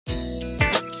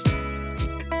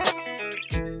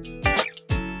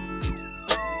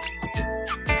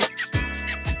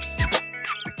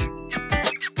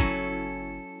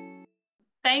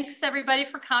thanks everybody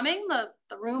for coming.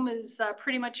 The room is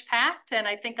pretty much packed, and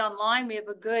I think online we have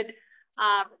a good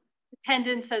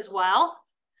attendance as well.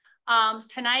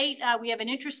 Tonight we have an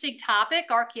interesting topic,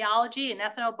 archaeology and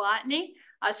ethnobotany.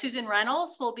 Susan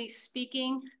Reynolds will be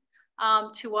speaking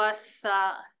to us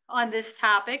on this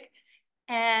topic.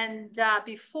 And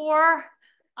before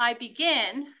I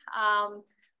begin,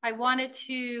 I wanted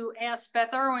to ask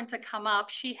Beth Irwin to come up.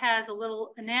 She has a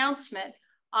little announcement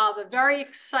of a very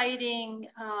exciting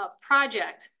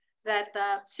project that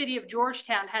the city of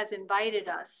Georgetown has invited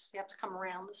us. You have to come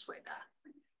around this way,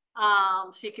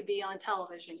 Beth. So you could be on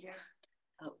television here.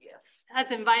 Oh, yes.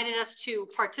 Has invited us to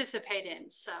participate in.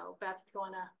 So Beth, if you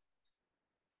want to.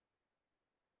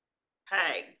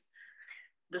 Hey,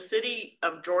 the city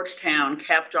of Georgetown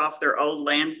capped off their old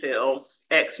landfill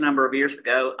X number of years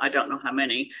ago. I don't know how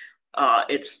many.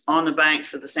 It's on the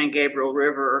banks of the San Gabriel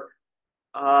River,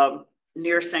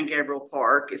 near San Gabriel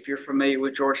Park, if you're familiar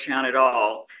with Georgetown at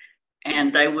all.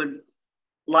 And they would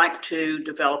like to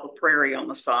develop a prairie on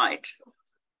the site.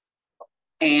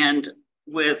 And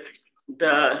with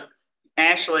the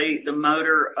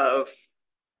motor of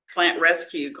plant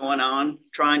rescue going on,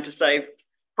 trying to save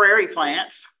prairie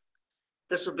plants,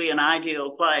 this would be an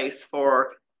ideal place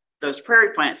for those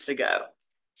prairie plants to go.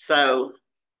 So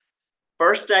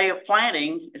first day of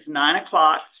planting is 9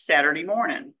 o'clock Saturday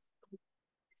morning,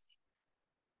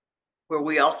 where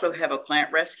we also have a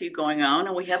plant rescue going on,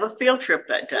 and we have a field trip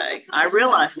that day. I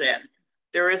realize that.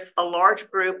 There is a large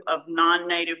group of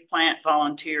non-native plant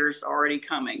volunteers already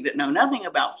coming that know nothing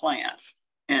about plants.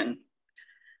 And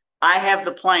I have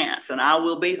the plants, and I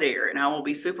will be there, and I will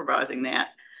be supervising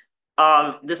that.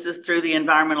 This is through the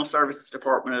Environmental Services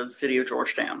Department of the City of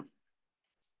Georgetown.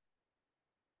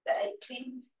 The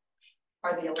 18th?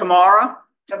 Or the 11th? Tomorrow?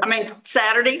 I mean,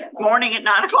 Saturday morning at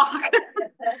 9 o'clock.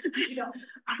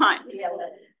 Right.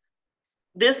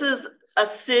 This is a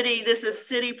city, this is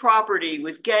city property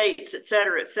with gates, et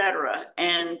cetera,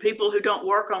 and people who don't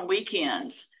work on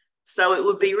weekends. So it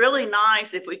would be really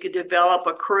nice if we could develop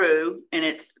a crew,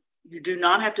 and you do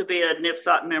not have to be a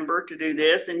NIPSOT member to do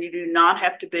this, and you do not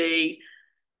have to be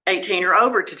 18 or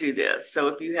over to do this. So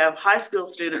if you have high school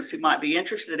students who might be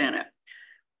interested in it,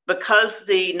 because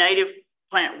the Native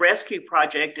Plant Rescue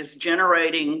Project is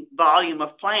generating volume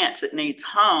of plants that need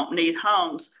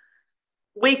homes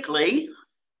weekly,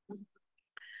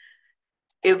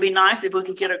 it would be nice if we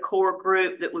could get a core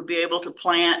group that would be able to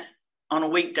plant on a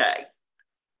weekday.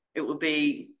 It would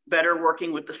be better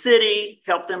working with the city,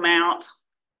 help them out.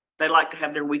 They like to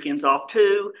have their weekends off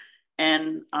too.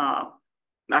 And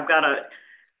I've got a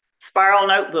spiral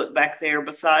notebook back there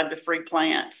beside the free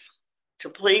plants.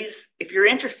 So please, if you're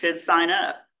interested, sign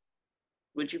up.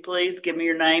 Would you please give me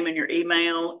your name and your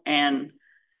email? And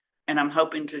I'm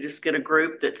hoping to just get a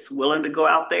group that's willing to go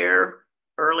out there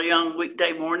early on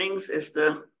weekday mornings as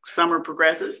the summer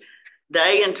progresses.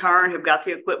 They in turn have got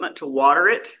the equipment to water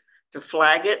it, to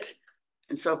flag it,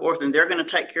 and so forth. And they're going to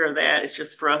take care of that. It's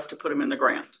just for us to put them in the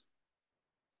ground.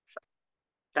 So,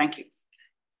 thank you.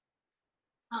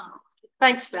 Oh,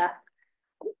 thanks, Beth.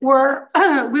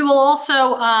 We will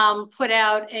also put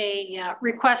out a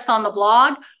request on the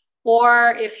blog,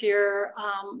 or if you're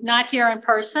not here in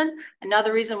person,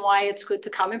 another reason why it's good to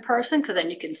come in person, because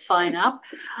then you can sign up.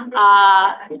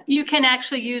 You can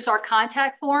actually use our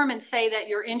contact form and say that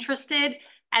you're interested,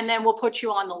 and then we'll put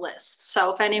you on the list.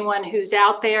 So if anyone who's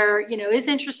out there, is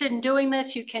interested in doing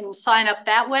this, you can sign up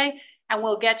that way, and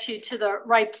we'll get you to the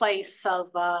right place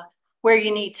of where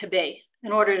you need to be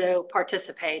in order to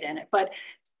participate in it. But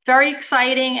very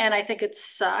exciting, and I think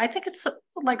it's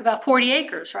like about 40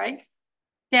 acres, right?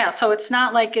 Yeah, so it's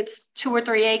not like it's 2 or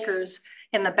 3 acres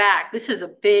in the back. This is a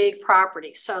big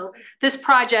property. So this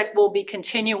project will be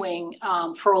continuing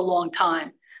for a long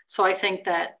time. So I think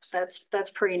that's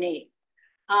pretty neat.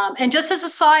 And just as a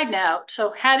side note,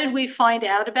 so how did we find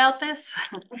out about this?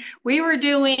 We were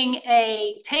doing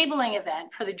a tabling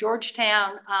event for the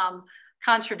Georgetown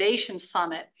Conservation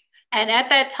Summit. And at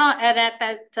that time, at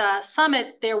that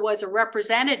summit, there was a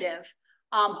representative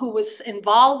who was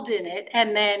involved in it,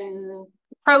 and then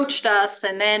approached us,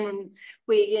 and then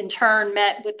we in turn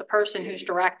met with the person who's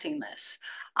directing this.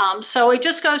 So it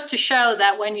just goes to show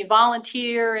that when you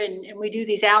volunteer and we do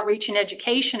these outreach and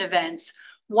education events,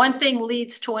 one thing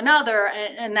leads to another,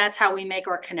 and that's how we make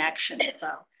our connections. So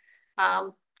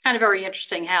kind of very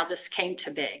interesting how this came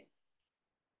to be.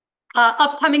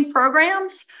 Upcoming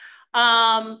programs.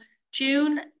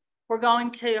 June, we're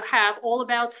going to have All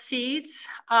About Seeds.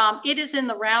 It is in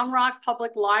the Round Rock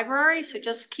Public Library, so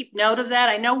just keep note of that.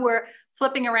 I know we're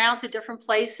flipping around to different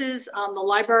places. The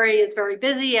library is very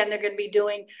busy, and they're going to be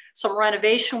doing some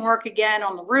renovation work again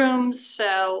on the rooms,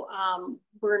 so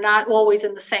we're not always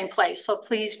in the same place. So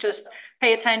please just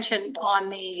pay attention on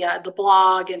the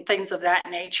blog and things of that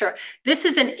nature. This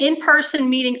is an in-person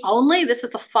meeting only. This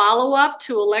is a follow-up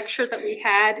to a lecture that we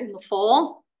had in the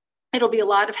fall. It'll be a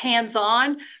lot of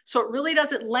hands-on, so it really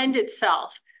doesn't lend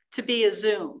itself to be a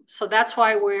Zoom. So that's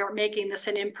why we're making this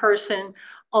an in-person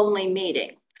only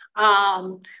meeting.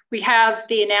 We have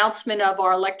the announcement of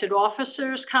our elected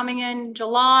officers coming in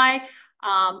July.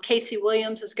 Casey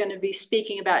Williams is going to be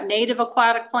speaking about native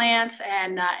aquatic plants,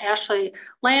 and Ashley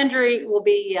Landry will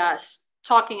be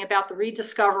talking about the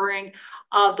rediscovering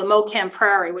of the Mocam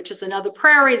Prairie, which is another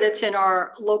prairie that's in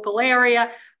our local area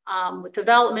with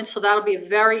development. So that'll be a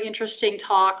very interesting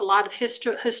talk, a lot of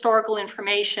historical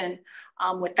information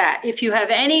with that. If you have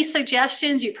any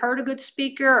suggestions, you've heard a good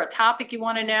speaker, a topic you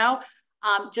want to know,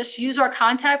 just use our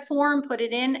contact form, put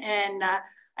it in,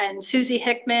 and Susie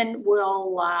Hickman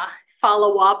will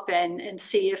follow up and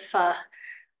see if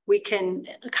we can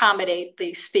accommodate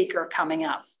the speaker coming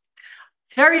up.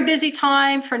 Very busy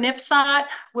time for NIPSOT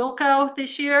Wilco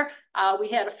this year. We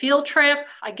had a field trip,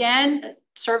 again,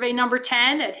 survey number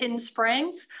 10 at Hidden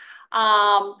Springs.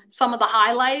 Some of the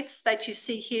highlights that you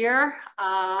see here,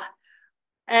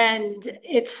 and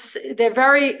they're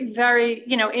very, very,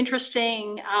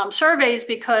 interesting surveys,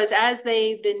 because as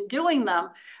they've been doing them,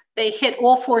 they hit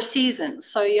all 4 seasons.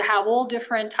 So you have all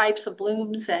different types of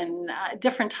blooms and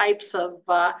different types of,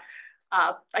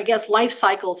 I guess, life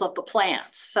cycles of the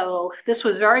plants. So this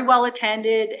was very well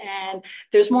attended, and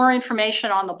there's more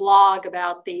information on the blog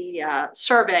about the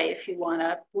survey if you want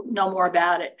to know more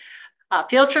about it.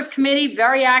 Field trip committee,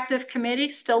 very active committee,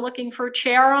 still looking for a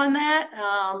chair on that.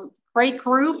 Great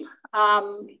group.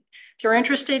 If you're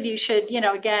interested, you should,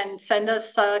 again, send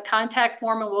us a contact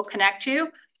form and we'll connect you.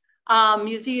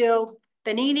 Museo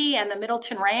Benini and the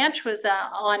Middleton Ranch was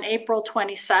on April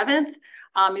 27th. It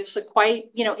was a quite,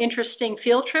 interesting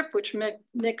field trip, which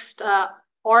mixed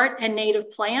art and native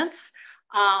plants.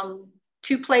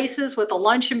 2 places with a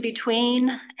lunch in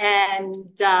between, and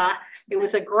it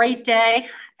was a great day.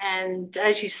 And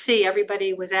as you see,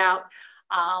 everybody was out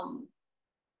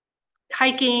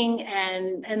hiking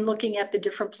and looking at the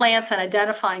different plants and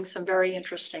identifying some very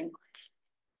interesting ones.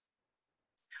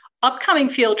 Upcoming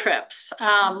field trips,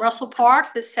 Russell Park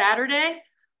this Saturday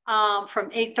from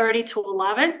 8:30 to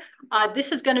 11.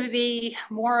 This is going to be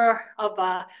more of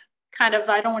a kind of,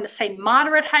 I don't want to say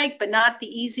moderate hike, but not the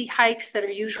easy hikes that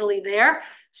are usually there.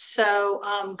 So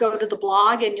go to the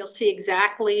blog and you'll see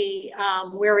exactly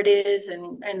where it is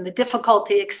and the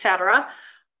difficulty, etc.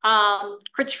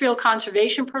 Critchfield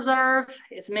Conservation Preserve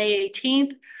is May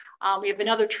 18th. We have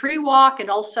another tree walk in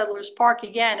Old Settlers Park.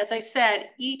 Again, as I said,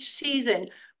 each season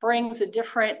brings a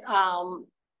different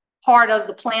part of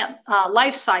the plant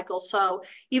life cycle. So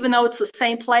even though it's the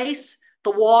same place,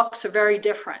 the walks are very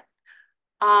different.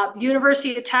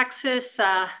 University of Texas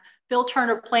Bill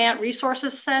Turner Plant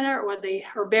Resources Center, or the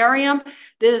Herbarium.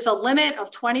 There's a limit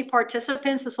of 20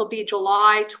 participants. This will be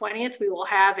July 20th. We will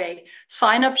have a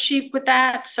sign-up sheet with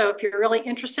that. So if you're really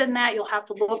interested in that, you'll have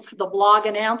to look for the blog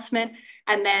announcement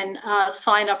and then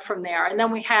sign up from there. And then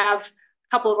we have a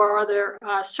couple of our other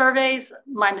surveys.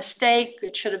 My mistake,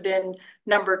 it should have been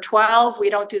number 12. We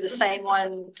don't do the same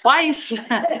one twice.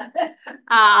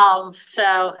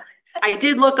 So I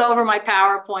did look over my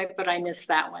PowerPoint, but I missed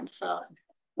that one. So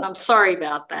I'm sorry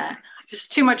about that.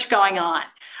 Just too much going on.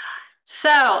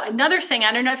 So another thing,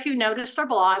 I don't know if you noticed our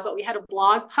blog, but we had a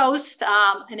blog post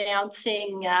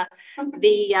announcing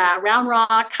the Round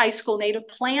Rock High School Native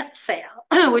Plant Sale,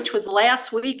 which was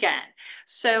last weekend.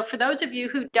 So for those of you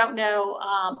who don't know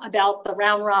about the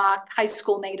Round Rock High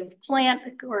School Native Plant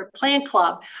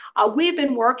Club, we've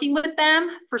been working with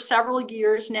them for several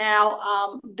years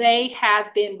now. They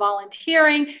have been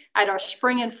volunteering at our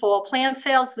spring and fall plant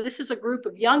sales. This is a group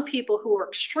of young people who are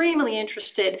extremely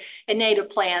interested in native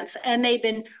plants, and they've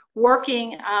been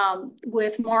working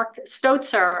with Mark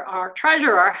Stotzer, our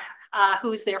treasurer,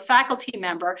 who's their faculty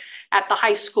member at the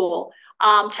high school,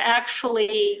 to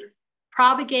actually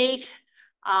propagate,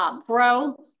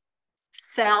 grow,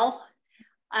 sell,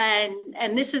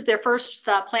 and this is their first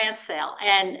plant sale,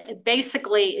 and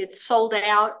basically it's sold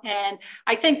out. And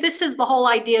I think this is the whole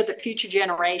idea of the future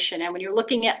generation. And when you're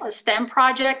looking at a STEM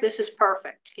project, this is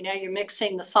perfect. You know, you're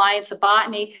mixing the science of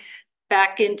botany,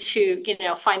 back into,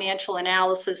 financial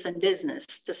analysis and business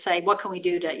to say, what can we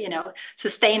do to,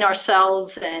 sustain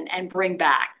ourselves and bring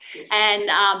back? And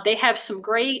they have some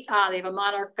great, they have a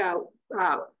monarch,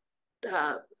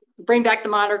 Bring Back the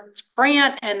Monarch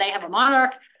grant, and they have a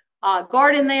monarch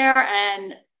garden there.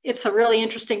 And it's a really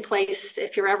interesting place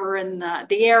if you're ever in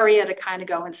the area to kind of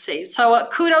go and see. So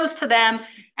kudos to them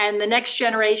and the next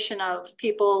generation of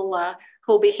people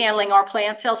who will be handling our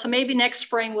plant sales. So maybe next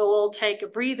spring we'll all take a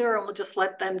breather and we'll just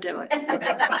let them do it.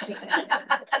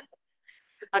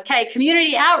 Okay,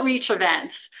 community outreach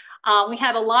events. We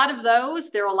had a lot of those.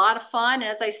 They're a lot of fun.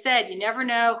 And as I said, you never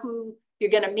know who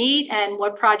you're going to meet and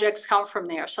what projects come from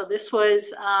there. So this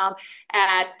was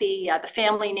at the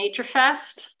Family Nature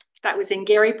Fest. That was in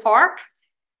Gary Park.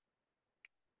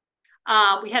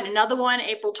 We had another one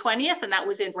April 20th, and that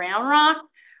was in Round Rock.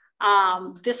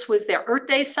 This was their Earth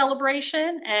Day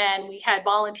celebration, and we had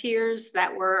volunteers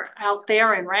that were out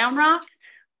there in Round Rock.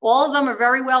 All of them are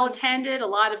very well attended, a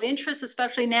lot of interest,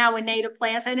 especially now in native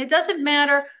plants. And it doesn't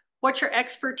matter what your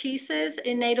expertise is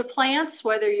in native plants,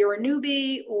 whether you're a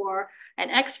newbie or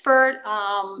an expert,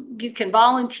 you can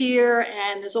volunteer,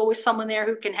 and there's always someone there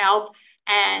who can help.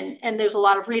 And there's a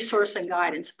lot of resource and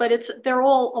guidance, but they're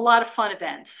all a lot of fun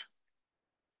events.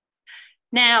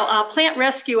 Now, plant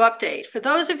rescue update. For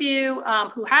those of you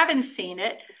who haven't seen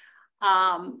it,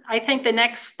 I think the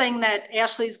next thing that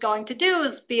Ashley's going to do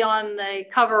is be on the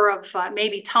cover of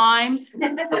maybe Time,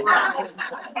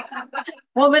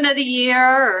 Woman of the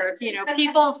Year, or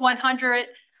People's 100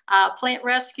 plant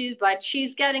rescues. But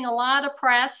she's getting a lot of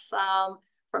press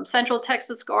from Central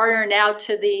Texas Gardener now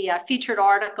to the featured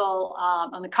article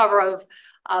on the cover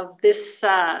of this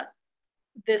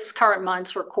current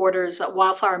month's Recorder's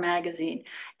Wildflower magazine.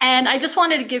 And I just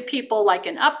wanted to give people like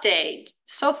an update.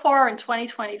 So far in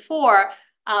 2024,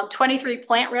 23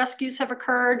 plant rescues have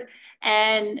occurred.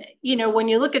 And, when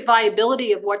you look at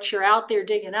viability of what you're out there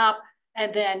digging up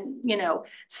and then,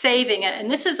 saving it, and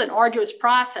this is an arduous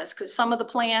process because some of the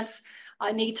plants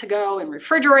need to go in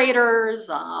refrigerators,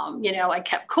 and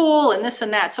kept cool and this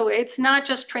and that. So it's not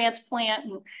just transplant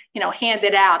and, hand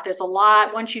it out. There's a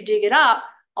lot, once you dig it up,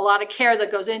 a lot of care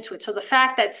that goes into it. So the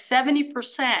fact that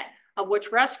 70% of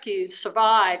which rescues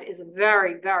survive is a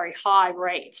very, very high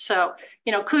rate. So,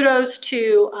 kudos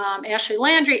to Ashley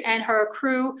Landry and her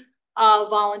crew of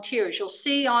volunteers. You'll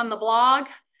see on the blog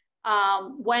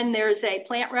when there's a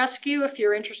plant rescue, if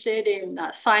you're interested in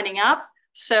signing up.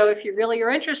 So if you really are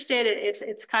interested,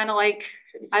 it's kind of like,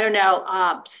 I don't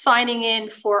know, signing in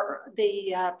for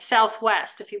the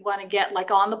Southwest. If you want to get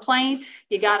like on the plane,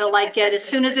 you got to like get, as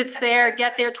soon as it's there,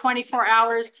 get there 24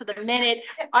 hours to the minute.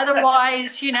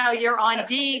 Otherwise, you're on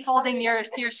D holding your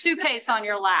suitcase on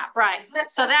your lap, right?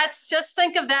 So that's, just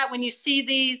think of that when you see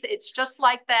these. It's just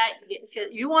like that. If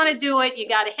you want to do it, you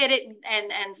got to hit it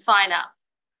and sign up.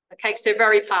 Okay, because they're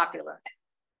very popular.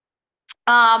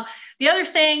 The other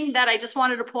thing that I just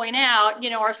wanted to point out,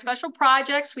 our special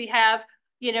projects, we have,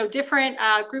 different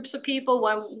groups of people.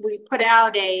 When we put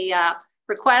out a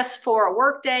request for a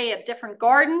work day at different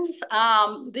gardens,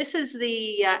 this is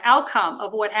the outcome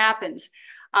of what happens.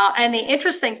 And the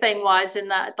interesting thing was in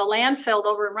the landfill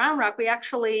over in Round Rock, we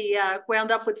actually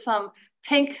wound up with some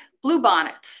pink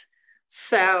bluebonnets.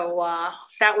 So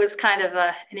that was kind of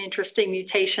an interesting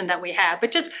mutation that we have.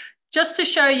 But just to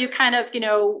show you kind of,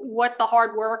 what the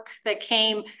hard work that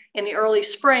came in the early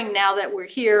spring, now that we're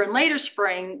here in later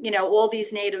spring, all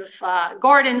these native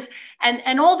gardens,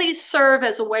 and all these serve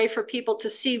as a way for people to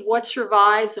see what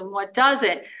survives and what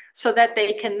doesn't, so that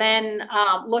they can then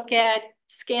look at,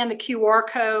 scan the QR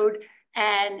code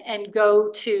and go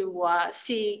to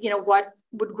see, what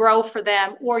would grow for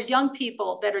them, or young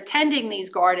people that are tending these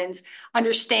gardens,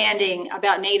 understanding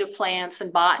about native plants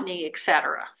and botany, et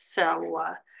cetera.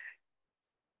 So,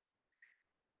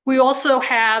 we also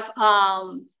have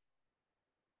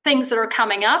things that are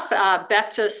coming up.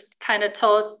 Beth just kind of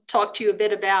talked to you a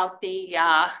bit about the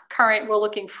current. We're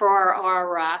looking for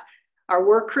our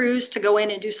work crews to go in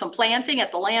and do some planting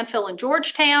at the landfill in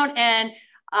Georgetown. And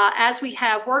as we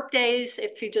have work days,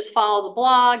 if you just follow the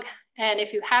blog, and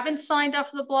if you haven't signed up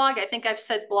for the blog, I think I've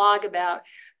said blog about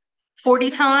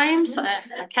 40 times.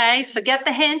 Okay, so get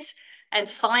the hint and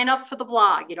sign up for the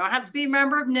blog. You don't have to be a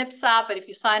member of NIPSA, but if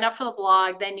you sign up for the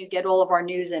blog, then you get all of our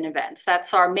news and events.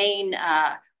 That's our main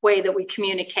way that we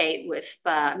communicate with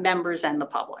members and the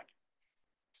public.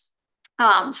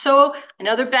 So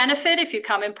another benefit, if you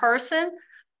come in person,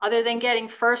 other than getting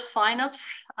first signups,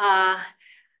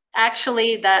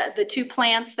 actually the 2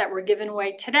 plants that were given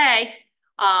away today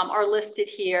are listed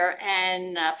here.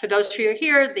 And for those of you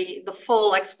here, the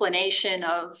full explanation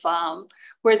of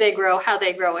where they grow, how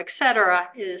they grow, et cetera,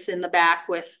 is in the back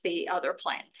with the other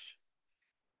plants.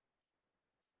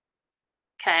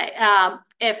 Okay,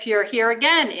 if you're here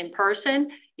again in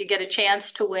person, you get a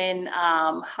chance to win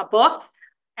a book.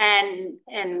 And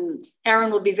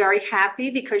Erin will be very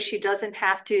happy because she doesn't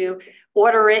have to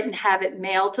order it and have it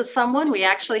mailed to someone. We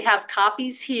actually have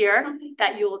copies here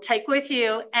that you will take with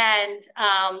you. And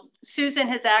Susan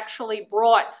has actually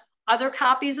brought other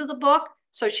copies of the book.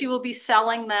 So she will be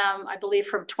selling them, I believe,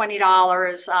 for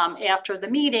 $20 after the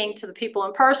meeting to the people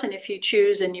in person if you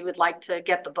choose and you would like to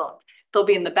get the book. They'll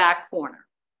be in the back corner.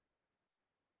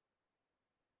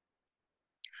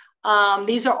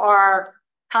 These are our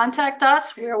contact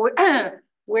us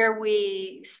where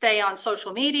we stay on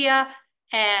social media.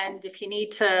 And if you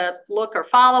need to look or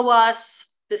follow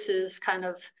us, this is kind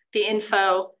of the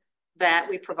info that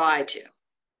we provide you.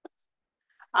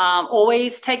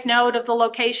 Always take note of the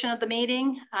location of the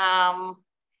meeting.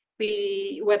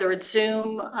 Whether it's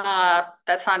Zoom,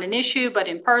 that's not an issue, but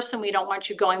in person, we don't want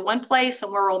you going one place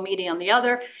and we're all meeting on the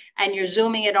other, and you're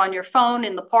Zooming it on your phone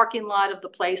in the parking lot of the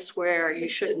place where you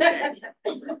shouldn't be.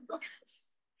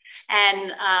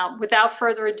 And without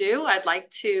further ado, I'd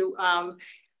like to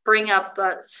bring up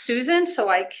Susan so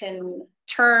I can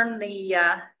turn the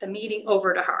meeting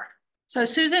over to her. So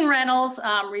Susan Reynolds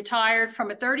retired from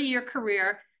a 30-year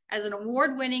career as an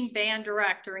award-winning band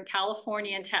director in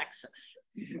California and Texas.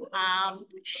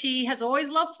 She has always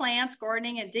loved plants,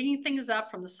 gardening, and digging things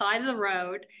up from the side of the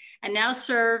road, and now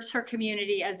serves her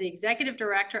community as the executive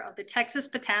director of the Texas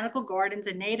Botanical Gardens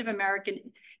and Native American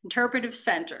Interpretive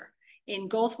Center in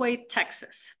Goldthwaite,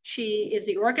 Texas. She is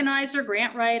the organizer,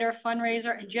 grant writer,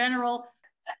 fundraiser, and general.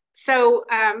 So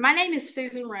my name is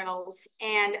Susan Reynolds,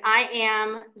 and I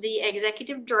am the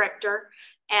executive director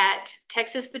at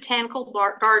Texas Botanical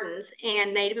Gardens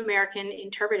and Native American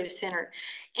Interpretive Center.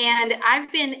 And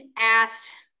I've been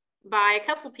asked by a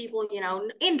couple of people, you know,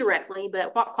 indirectly,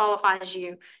 but what qualifies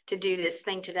you to do this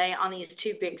thing today on these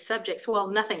two big subjects? Well,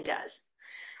 nothing does.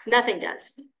 Nothing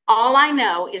does. All I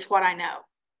know is what I know.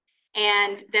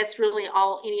 And that's really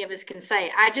all any of us can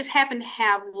say. I just happen to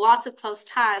have lots of close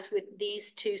ties with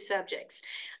these two subjects.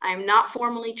 I'm not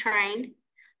formally trained.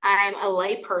 I'm a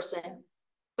lay person.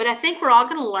 But I think we're all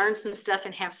going to learn some stuff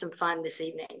and have some fun this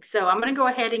evening. So I'm going to go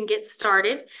ahead and get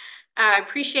started. I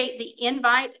appreciate the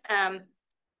invite.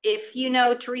 If you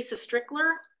know Teresa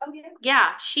Strickler,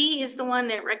 yeah, she is the one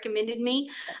that recommended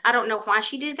me. I don't know why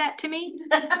she did that to me.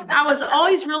 I was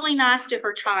always really nice to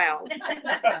her child.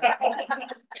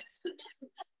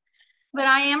 But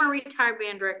I am a retired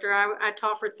band director. I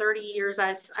taught for 30 years.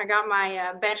 I got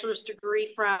my bachelor's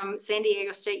degree from San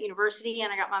Diego State University,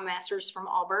 and I got my master's from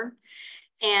Auburn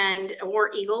and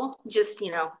War Eagle. Just,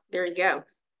 you know, there you go.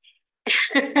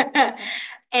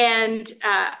 And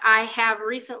I have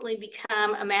recently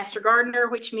become a master gardener,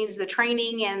 which means the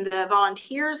training and the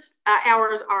volunteers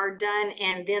hours are done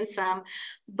and then some.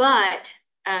 But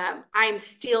I'm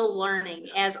still learning,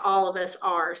 as all of us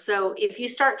are. So if you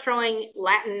start throwing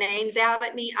Latin names out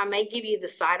at me, I may give you the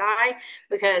side eye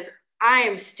because I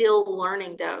am still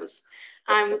learning those.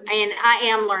 And I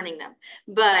am learning them.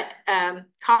 But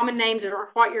common names are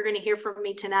what you're going to hear from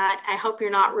me tonight. I hope you're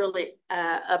not really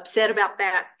upset about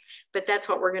that, but that's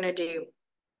what we're going to do.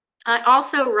 I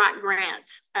also write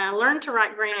grants. I learned to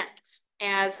write grants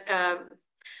as a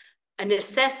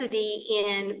necessity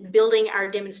in building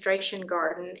our demonstration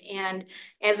garden. And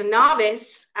as a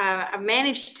novice, I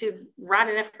managed to write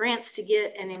enough grants to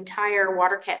get an entire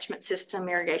water catchment system,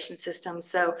 irrigation system.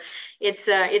 So it's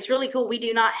really cool. We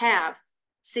do not have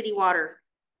city water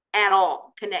at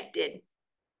all connected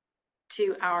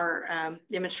to our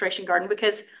demonstration garden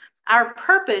because our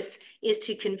purpose is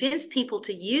to convince people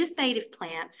to use native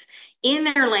plants in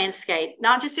their landscape,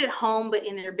 not just at home, but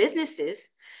in their businesses,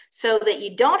 so that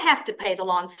you don't have to pay the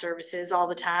lawn services all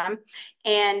the time.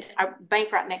 And our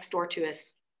bank right next door to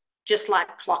us, just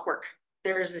like clockwork,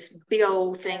 there's this big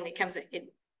old thing that comes in.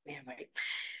 Anyway.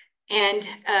 And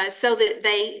so that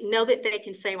they know that they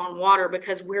can save on water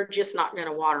because we're just not going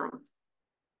to water them.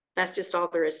 That's just all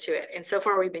there is to it. And so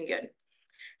far we've been good.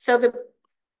 So the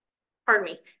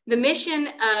mission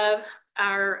of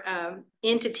our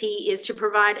entity is to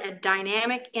provide a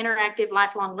dynamic, interactive,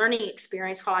 lifelong learning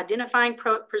experience while identifying,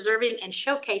 preserving, and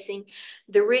showcasing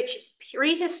the rich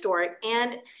prehistoric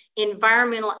and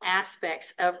environmental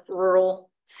aspects of rural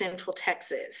Central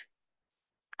Texas.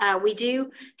 We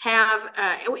do have,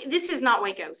 this is not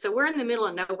Waco, so we're in the middle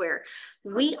of nowhere.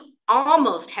 We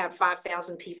almost have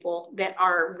 5,000 people that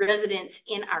are residents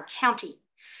in our county.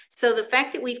 So the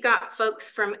fact that we've got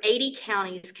folks from 80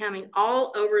 counties coming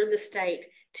all over the state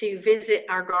to visit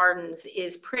our gardens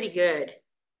is pretty good,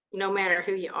 no matter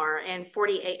who you are. And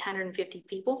 4,850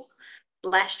 people.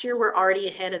 Last year, we're already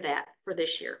ahead of that for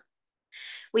this year.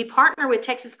 We partner with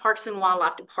Texas Parks and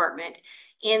Wildlife Department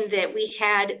in that we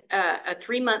had a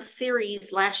 3-month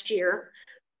series last year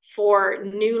for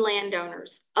new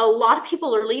landowners. A lot of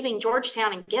people are leaving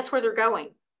Georgetown, and guess where they're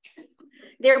going?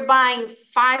 They're buying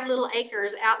 5 little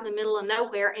acres out in the middle of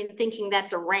nowhere and thinking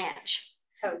that's a ranch.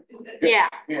 Yeah.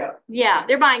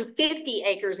 They're buying 50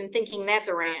 acres and thinking that's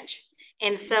a ranch.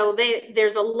 And so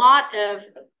there's a lot of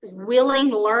willing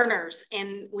learners,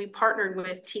 and we partnered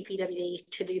with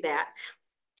TPWD to do that.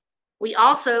 We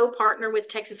also partner with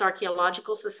Texas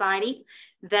Archeological Society.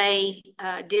 They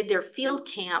did their field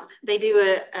camp. They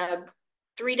do a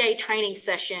 3-day training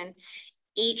session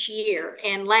each year.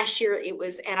 And last year it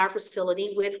was at our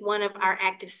facility with one of our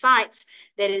active sites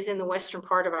that is in the western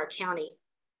part of our county.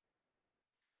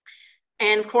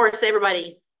 And of course,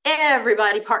 everybody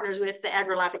partners with the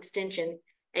AgriLife Extension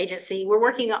Agency. We're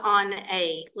working on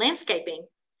a landscaping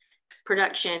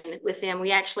production with them.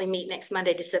 We actually meet next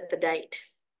Monday to set the date.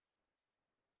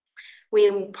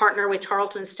 We partner with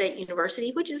Tarleton State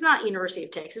University, which is not University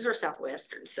of Texas or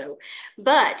Southwestern. So,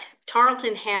 but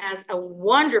Tarleton has a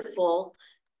wonderful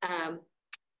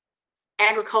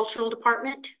agricultural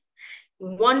department.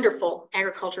 Wonderful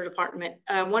agriculture department.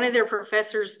 One of their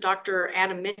professors, Dr.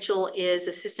 Adam Mitchell, is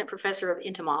assistant professor of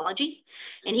entomology,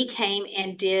 and he came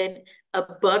and did a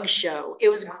bug show. It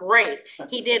was great.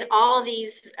 He did all of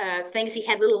these things. He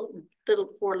had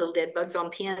poor little dead bugs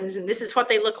on pins, and this is what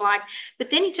they look like.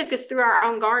 But then he took us through our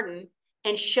own garden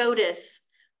and showed us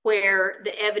where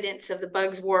the evidence of the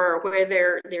bugs were, where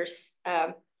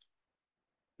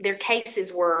their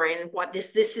cases were, and what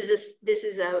this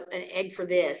is an egg for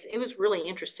this. It was really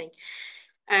interesting.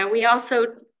 We also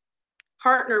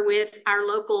partner with our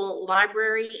local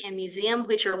library and museum,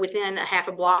 which are within a half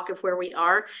a block of where we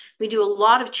are. We do a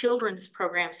lot of children's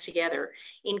programs together,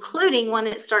 including one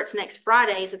that starts next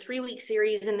Friday. It's a 3-week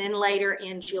series, and then later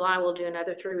in July we'll do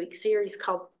another 3-week series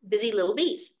called Busy Little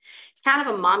Bees. It's kind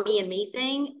of a mommy and me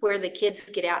thing where the kids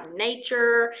get out in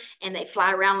nature and they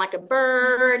fly around like a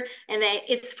bird, and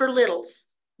it's for littles.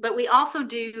 But we also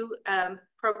do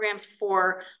programs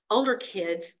for older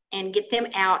kids and get them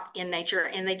out in nature.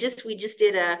 And we just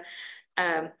did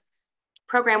a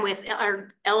program with our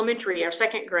elementary, our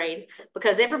 2nd grade,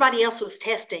 because everybody else was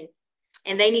testing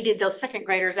and they needed those 2nd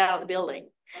graders out of the building.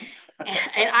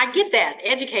 And I get that,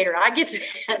 educator, I get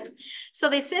that. So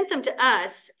they sent them to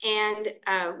us, and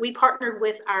we partnered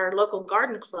with our local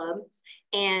garden club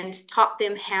and taught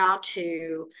them how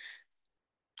to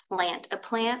plant a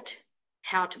plant,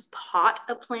 how to pot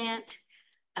a plant,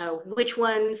 which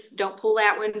ones don't pull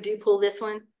that one, do pull this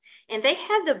one. And they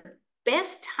had the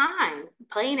best time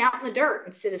playing out in the dirt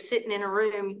instead of sitting in a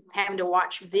room having to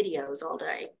watch videos all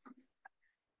day.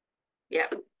 Yeah.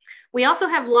 We also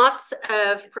have lots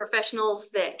of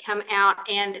professionals that come out,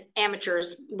 and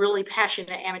amateurs, really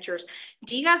passionate amateurs.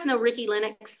 Do you guys know Ricky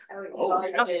Lennox? Oh,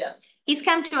 yeah. He's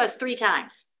come to us 3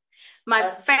 times. My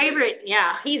favorite,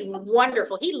 yeah, he's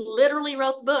wonderful. He literally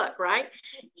wrote the book, right?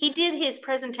 He did his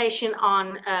presentation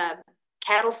on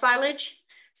cattle silage.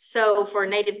 So for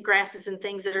native grasses and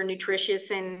things that are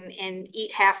nutritious and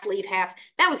eat half, leave half.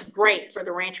 That was great for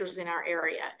the ranchers in our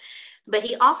area. But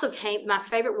he also my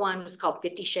favorite one was called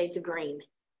 50 Shades of Green.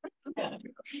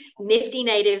 Nifty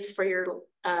natives for your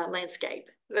landscape.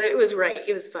 It was great.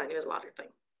 It was fun. It was a lot of fun.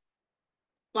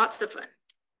 Lots of fun.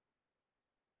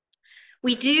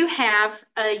 We do have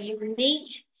a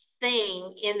unique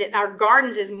thing in that our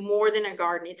gardens is more than a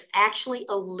garden. It's actually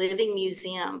a living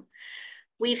museum.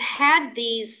 We've had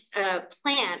these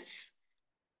plants.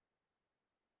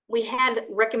 We had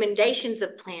recommendations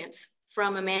of plants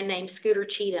from a man named Scooter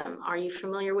Cheatham. Are you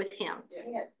familiar with him?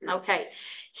 Yes. Okay.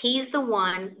 He's the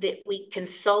one that we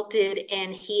consulted,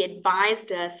 and he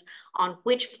advised us on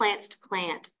which plants to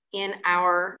plant in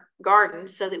our garden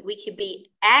so that we could be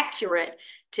accurate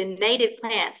to native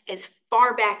plants as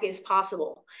far back as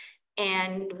possible.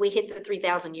 And we hit the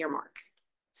 3,000 year mark.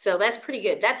 So that's pretty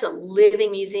good. That's a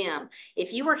living museum.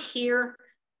 If you were here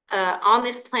on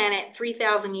this planet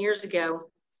 3,000 years ago,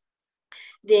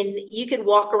 then you could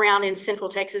walk around in Central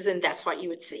Texas and that's what you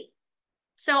would see.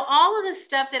 So all of the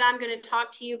stuff that I'm going to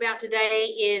talk to you about today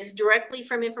is directly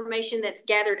from information that's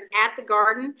gathered at the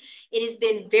garden. It has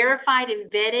been verified and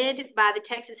vetted by the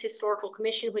Texas Historical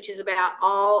Commission, which is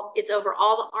it's over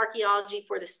all the archaeology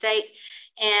for the state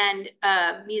and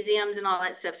museums and all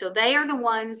that stuff. So they are the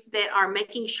ones that are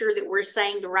making sure that we're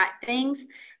saying the right things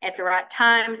at the right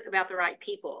times about the right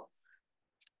people.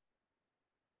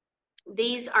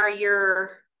 these are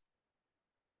your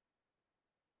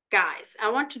guys. I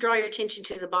want to draw your attention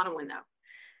to the bottom one though.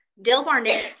 Dale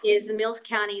Barnett is the Mills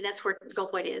County, that's where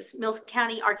Goldthwaite is, Mills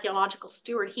County Archeological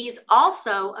Steward. He's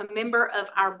also a member of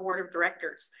our board of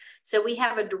directors. So we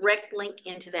have a direct link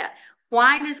into that.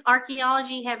 Why does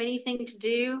archaeology have anything to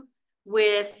do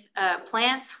with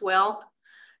plants? Well,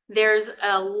 there's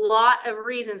a lot of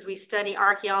reasons we study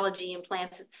archaeology and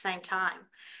plants at the same time.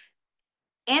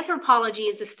 Anthropology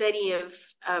is the study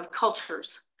of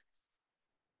cultures.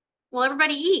 Well,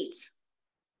 everybody eats.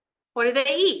 What do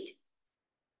they eat?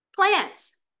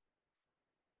 Plants.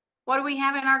 What do we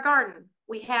have in our garden?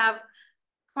 We have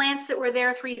plants that were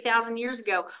there 3,000 years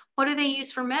ago. What do they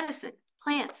use for medicine?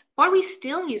 Plants. What do we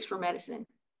still use for medicine?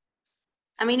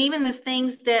 I mean, even the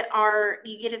things that are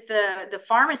you get at the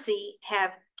pharmacy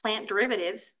have plant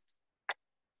derivatives.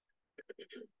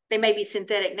 They may be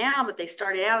synthetic now, but they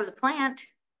started out as a plant.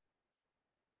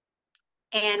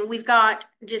 And we've got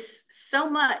just so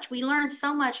much. We learned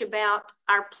so much about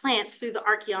our plants through the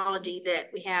archaeology that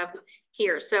we have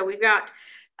here. So we've got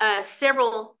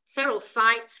several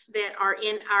sites that are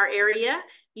in our area.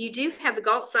 You do have the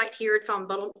Galt site here. It's on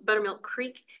Buttermilk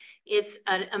Creek. It's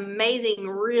an amazing,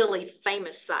 really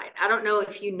famous site. I don't know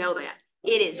if you know that.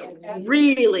 It is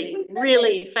really,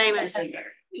 really famous.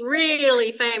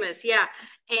 Really famous, yeah.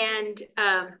 And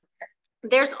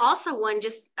there's also one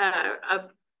just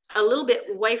a little bit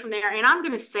away from there, and I'm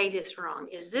going to say this wrong.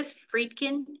 Is this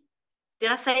Friedkin? Did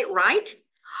I say it right?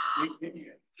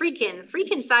 Friedkin.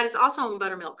 Friedkin site is also on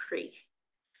Buttermilk Creek.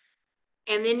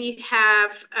 And then you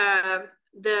have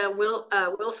the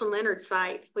Wilson Leonard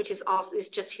site, which is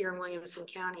just here in Williamson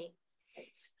County.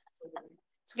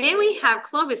 Then we have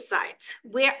Clovis sites.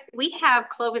 We have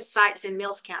Clovis sites in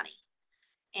Mills County,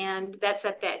 and that's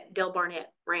at that Del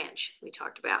Barnett Ranch we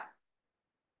talked about.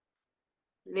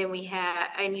 Then we have,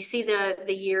 and you see the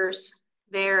years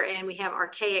there, and we have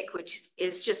Archaic, which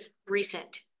is just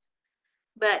recent.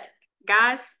 But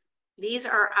guys, these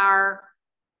are our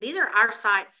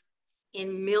sites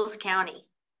in Mills County.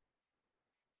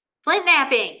 Flint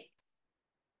napping.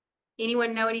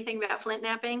 Anyone know anything about flint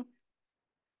napping?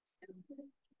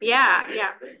 Yeah.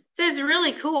 So it's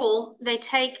really cool. They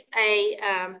take a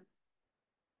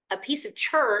piece of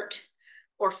chert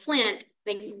or flint,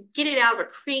 they get it out of a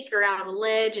creek or out of a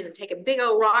ledge, and they take a big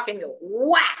old rock and go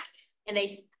whack, and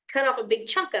they cut off a big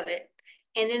chunk of it.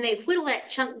 And then they whittle that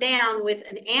chunk down with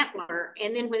an antler.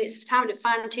 And then when it's time to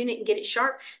fine tune it and get it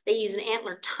sharp, they use an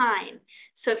antler tine.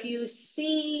 So if you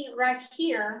see right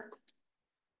here,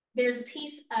 there's a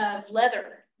piece of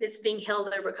leather that's being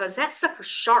held there because that sucker's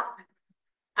sharp.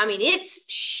 I mean, it's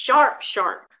sharp.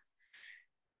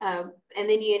 And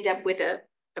then you end up with a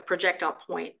projectile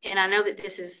point. And I know that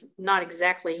this is not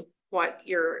exactly what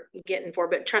you're getting for,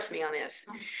 but trust me on this.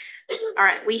 All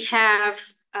right, we have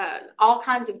all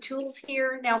kinds of tools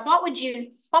here. Now, what would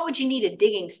you need a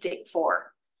digging stick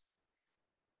for?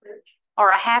 Or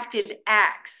a hafted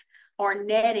axe, or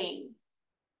netting,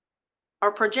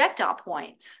 or projectile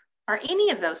points, or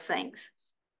any of those things?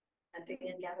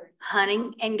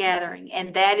 Hunting and gathering.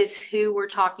 And that is who we're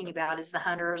talking about, is the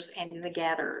hunters and the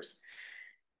gatherers.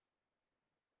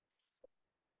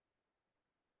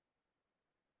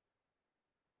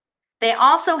 They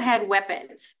also had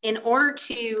weapons. In order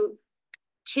to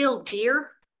kill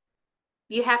deer,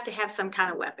 you have to have some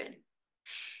kind of weapon.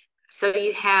 So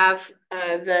you have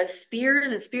the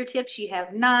spears and spear tips, you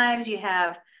have knives, you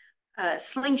have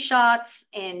slingshots,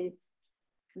 and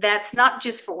that's not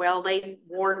just for, well, they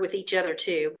warred with each other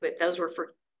too, but those were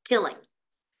for killing,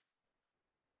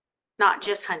 not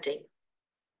just hunting.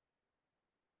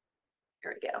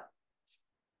 There we go.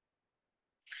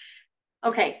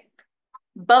 Okay.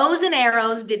 Bows and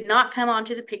arrows did not come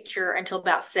onto the picture until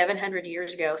about 700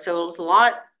 years ago. So it was a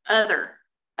lot other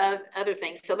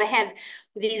things. So they had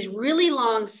these really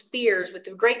long spears with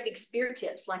the great big spear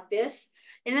tips like this.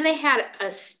 And then they had a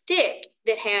stick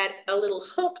that had a little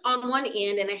hook on one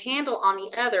end and a handle on the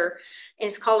other. And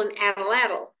it's called an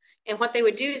addle. And what they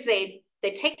would do is they'd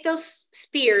take those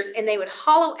spears and they would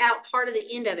hollow out part of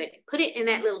the end of it, put it in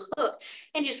that little hook,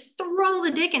 and just throw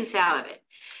the dickens out of it.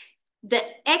 The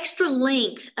extra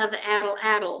length of the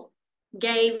addle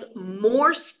gave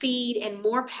more speed and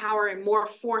more power and more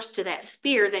force to that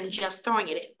spear than just throwing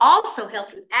it. It also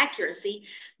helped with accuracy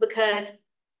because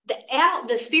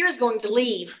the spear is going to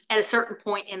leave at a certain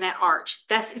point in that arch.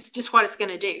 It's just what it's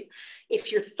going to do.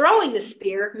 If you're throwing the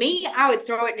spear, I would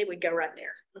throw it and it would go right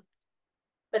there.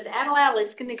 But the addle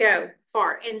is going to go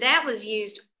far. And that was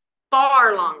used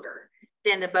far longer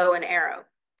than the bow and arrow.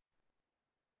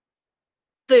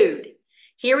 Food.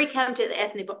 Here we come to the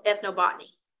ethnobotany.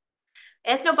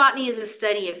 Ethnobotany is a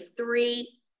study of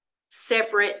 3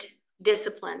 separate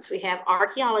disciplines. We have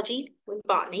archaeology with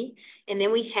botany, and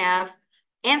then we have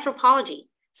anthropology.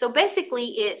 So basically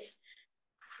it's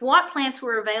what plants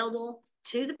were available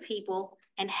to the people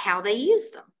and how they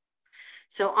used them.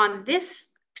 So on this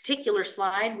particular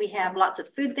slide, we have lots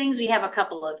of food things. We have a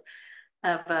couple of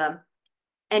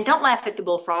and don't laugh at the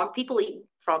bullfrog. People eat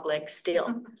frog legs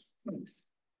still.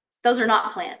 Those are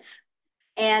not plants.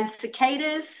 And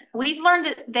cicadas, we've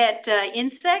learned that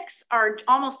insects are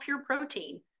almost pure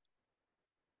protein.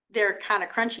 They're kind of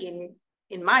crunchy and,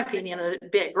 in my opinion, a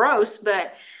bit gross,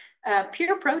 but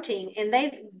pure protein. And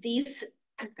these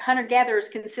hunter-gatherers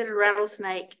consider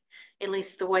rattlesnake, at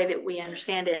least the way that we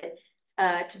understand it,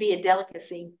 to be a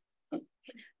delicacy.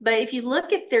 But if you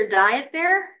look at their diet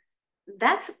there,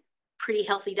 that's a pretty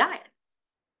healthy diet.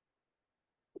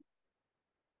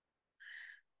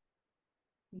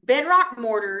 Bedrock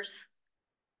mortars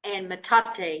and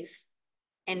metates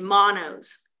and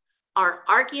monos are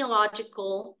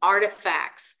archaeological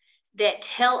artifacts that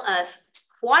tell us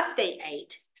what they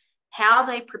ate, how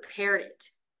they prepared it.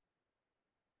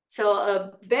 So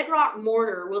a bedrock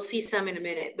mortar, we'll see some in a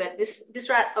minute, but this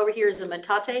right over here is a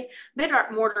metate.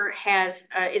 Bedrock mortar is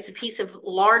a piece of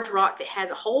large rock that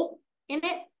has a hole in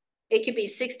it. It could be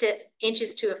 6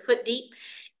 inches to a foot deep,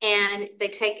 and they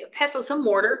take pestle, some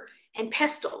mortar, and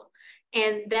pestle,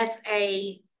 and that's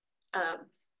a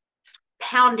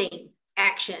pounding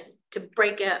action to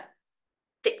break up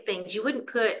thick things. You wouldn't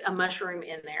put a mushroom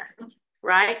in there,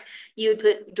 right? You would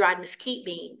put dried mesquite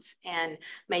beans and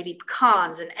maybe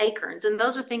pecans and acorns, and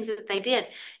those are things that they did.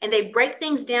 And they break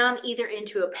things down either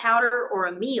into a powder or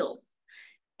a meal.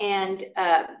 And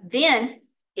then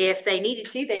if they needed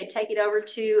to, they'd take it over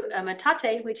to a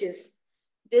metate, which is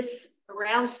this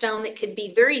round stone that could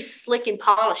be very slick and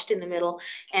polished in the middle,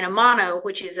 and a mono,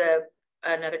 which is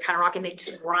another kind of rock, and they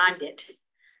just grind it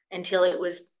until it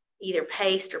was either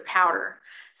paste or powder.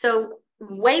 So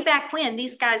way back when,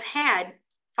 these guys had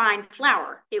fine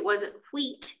flour. It wasn't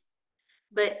wheat,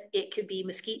 but it could be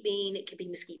mesquite bean, it could be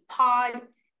mesquite pod,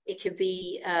 it could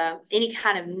be any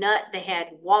kind of nut. They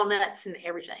had walnuts and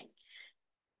everything.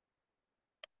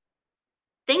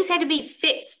 Things had to be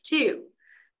fixed too.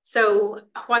 So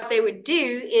what they would do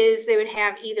is they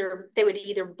would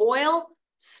either boil,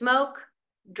 smoke,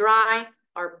 dry,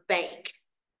 or bake.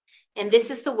 And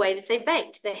this is the way that they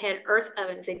baked. They had earth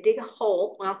ovens. They dig a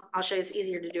hole. Well, I'll show you, it's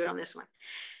easier to do it on this one.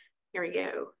 Here we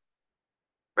go.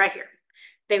 Right here.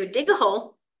 They would dig a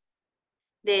hole.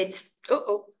 They'd,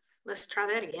 let's try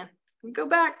that again. Go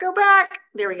back.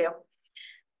 There we go.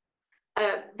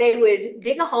 They would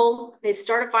dig a hole. They'd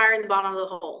start a fire in the bottom of the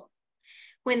hole.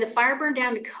 When the fire burned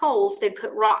down to coals, they'd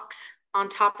put rocks on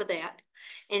top of that.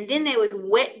 And then they would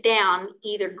wet down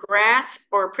either grass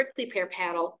or a prickly pear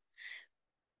paddle,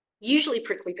 usually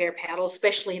prickly pear paddle,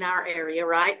 especially in our area,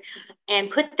 right? And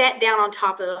put that down on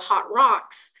top of the hot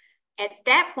rocks. At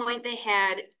that point, they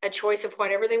had a choice of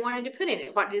whatever they wanted to put in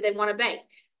it. What do they want to bake?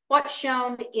 What's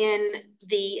shown in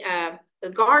the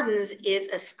gardens is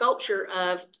a sculpture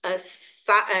of a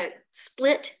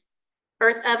split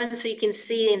earth oven, so you can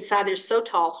see inside there's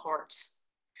sotal hearts.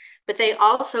 But they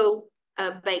also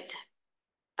baked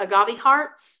agave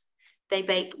hearts. They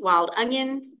baked wild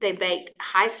onion. They baked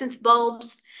hyacinth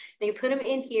bulbs. They put them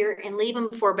in here and leave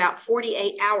them for about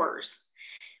 48 hours.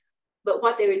 But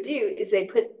what they would do is they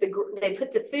put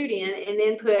the food in and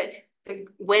then put the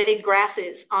wetted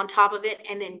grasses on top of it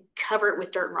and then cover it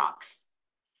with dirt and rocks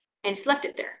and just left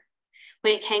it there.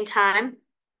 When it came time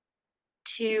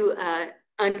to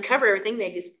uncover everything,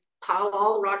 they just pile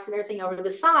all the rocks and everything over to the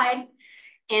side,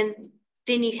 and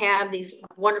then you have these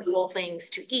wonderful things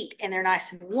to eat, and they're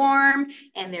nice and warm,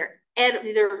 and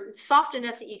they're soft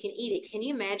enough that you can eat it. Can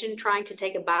you imagine trying to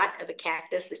take a bite of a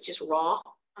cactus that's just raw?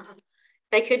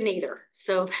 They couldn't either,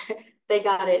 so they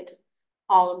got it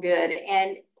all good.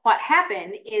 And what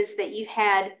happened is that you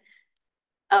had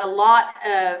a lot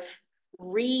of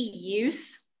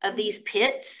reuse of these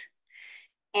pits.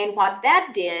 And what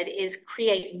that did is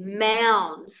create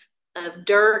mounds of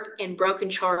dirt and broken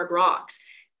charred rocks.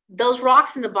 Those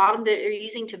rocks in the bottom that they're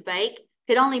using to bake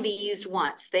could only be used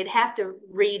once. They'd have to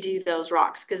redo those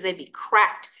rocks because they'd be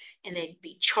cracked and they'd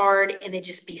be charred and they'd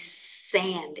just be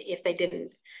sand if they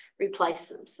didn't replace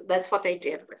them. So that's what they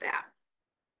did with that.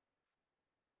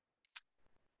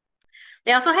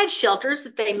 They also had shelters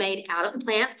that they made out of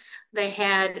plants. They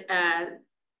had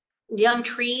young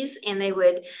trees, and they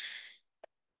would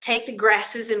take the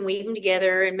grasses and weave them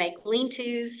together and make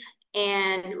lean-tos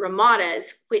and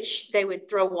ramadas, which they would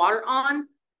throw water on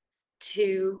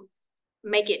to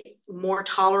make it more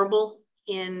tolerable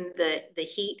in the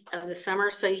heat of the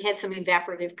summer. So you had some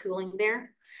evaporative cooling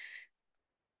there.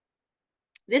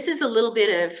 This is a little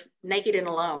bit of naked and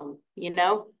alone, you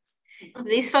know.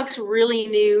 These folks really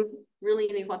knew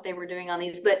what they were doing on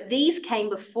these, but these came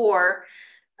before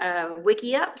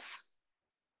wiki-ups,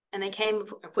 and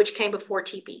which came before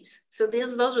teepees. So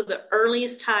those are the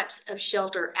earliest types of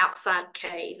shelter outside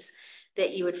caves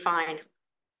that you would find.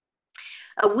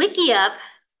 A wiki-up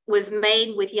was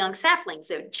made with young saplings.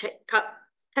 They would cut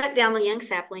down the young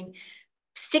sapling,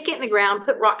 stick it in the ground,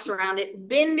 put rocks around it,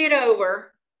 bend it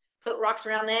over, put rocks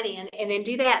around that end, and then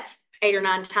do that 8 or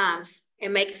 9 times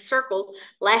and make a circle,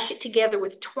 lash it together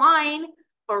with twine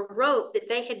or rope that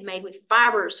they had made with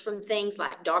fibers from things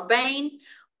like dogbane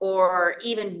or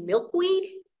even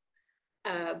milkweed.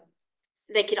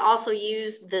 They could also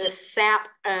use the sap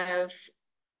of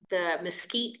the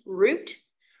mesquite root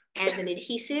as an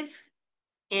adhesive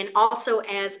and also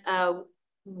as a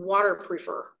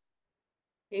waterproofer.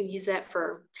 They use that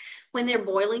for when they're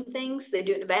boiling things, they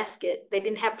do it in a basket. They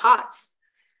didn't have pots.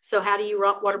 So how do you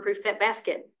waterproof that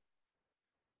basket?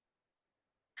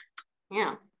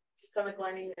 Yeah. Stomach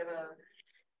lining of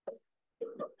a.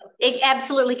 It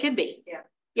absolutely could be. Yeah.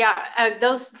 Yeah.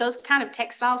 Those kind of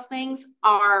textiles things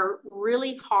are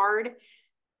really hard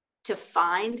to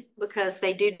find because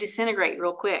they do disintegrate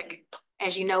real quick,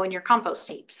 as you know, in your compost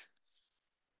heaps.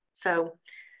 So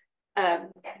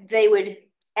they would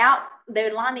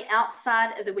line the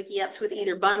outside of the wiki-ups with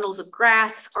either bundles of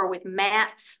grass or with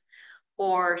mats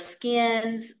or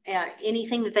skins,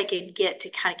 anything that they could get to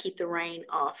kind of keep the rain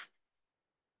off.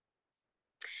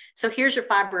 So here's your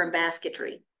fiber and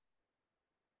basketry.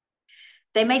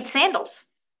 They made sandals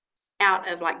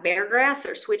out of like bear grass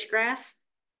or switchgrass.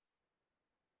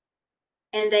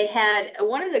 And they had,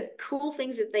 one of the cool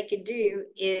things that they could do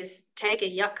is take a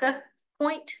yucca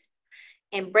point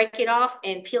and break it off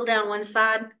and peel down one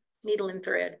side, needle and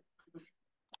thread.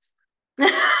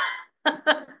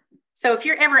 So if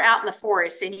you're ever out in the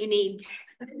forest and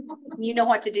you know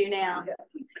what to do now.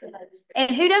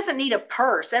 And who doesn't need a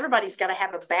purse? Everybody's got to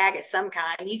have a bag of some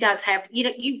kind. You guys have,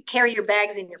 you carry your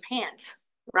bags in your pants,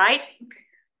 right?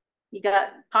 You got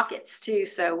pockets too.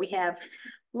 So we have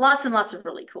lots and lots of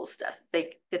really cool stuff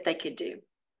that they could do.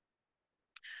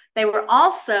 There were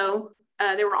also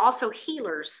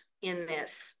healers in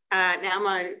this. Now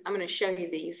I'm gonna show you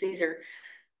these. These are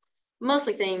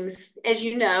mostly things, as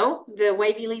you know, the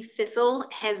wavy leaf thistle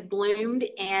has bloomed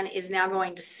and is now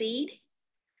going to seed.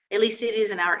 At least it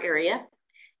is in our area.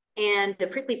 And the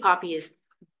prickly poppy is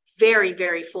very,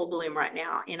 very full bloom right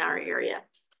now in our area.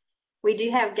 We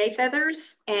do have gay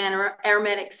feathers and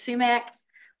aromatic sumac,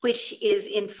 which is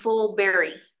in full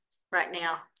berry right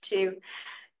now too.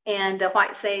 And the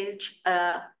white sage,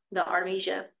 the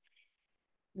artemisia.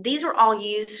 These were all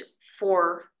used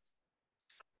for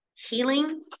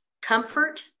healing,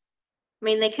 comfort. I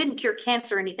mean, they couldn't cure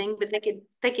cancer or anything, but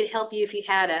they could help you if you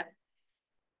had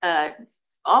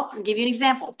I'll give you an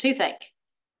example, toothache.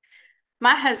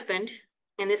 My husband,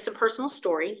 and this is a personal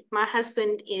story, my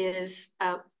husband is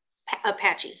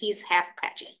Apache. He's half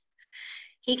Apache.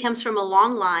 He comes from a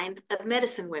long line of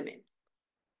medicine women.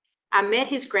 I met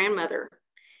his grandmother,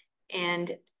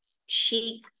 and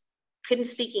she couldn't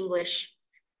speak English,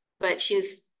 but she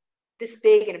was this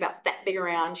big and about that big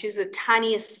around. She's the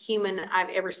tiniest human I've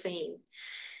ever seen.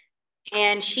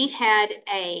 And she had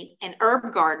an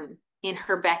herb garden in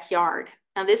her backyard.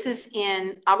 Now, this is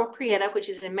in Agua Prieta, which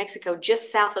is in Mexico,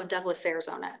 just south of Douglas,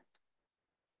 Arizona.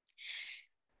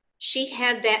 She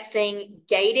had that thing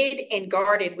gated and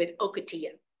guarded with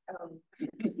ocatilla.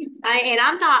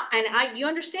 You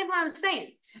understand what I'm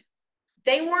saying?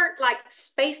 They weren't like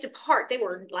spaced apart. They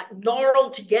were like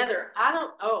gnarled together.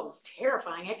 It was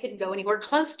terrifying. I couldn't go anywhere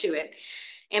close to it.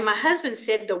 And my husband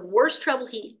said the worst trouble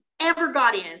he ever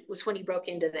got in was when he broke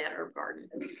into that herb garden.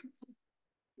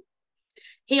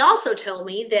 He also told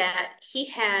me that he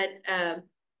had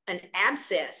an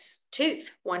abscess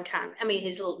tooth one time. I mean,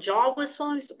 his little jaw was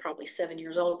swollen. He's probably 7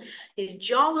 years old. His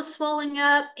jaw was swelling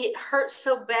up. It hurt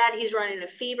so bad. He's running a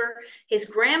fever. His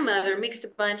grandmother mixed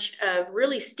a bunch of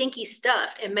really stinky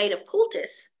stuff and made a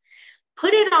poultice,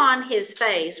 put it on his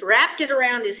face, wrapped it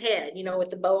around his head, with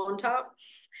the bow on top.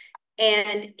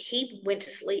 And he went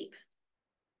to sleep.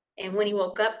 And when he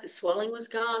woke up, the swelling was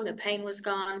gone. The pain was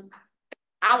gone.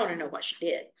 I want to know what she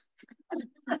did.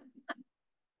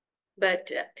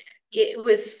 But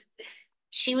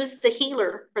she was the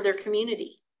healer for their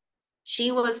community. She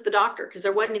was the doctor because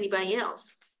there wasn't anybody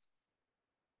else.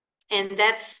 And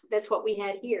that's what we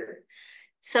had here.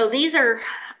 So these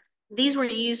were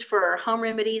used for home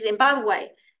remedies. And by the way,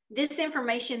 This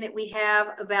information that we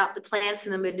have about the plants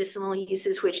and the medicinal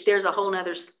uses, which there's a whole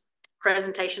nother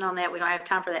presentation on that. We don't have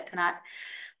time for that tonight.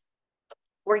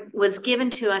 Was given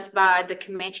to us by the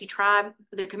Comanche tribe,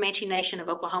 the Comanche Nation of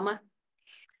Oklahoma.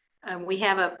 We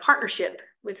have a partnership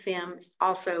with them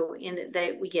also in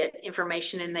that we get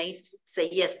information and they say,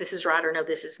 yes, this is right, or no,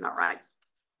 this is not right.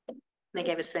 They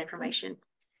gave us the information.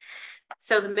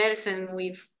 So the medicine,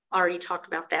 we've already talked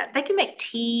about that. They can make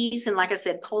teas and, like I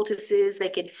said, poultices. They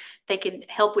could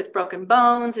help with broken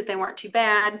bones if they weren't too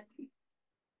bad.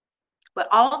 But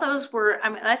all of those were, I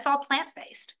mean, that's all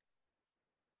plant-based.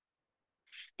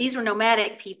 These were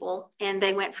nomadic people, and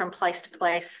they went from place to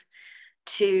place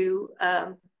to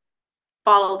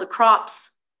follow the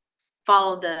crops,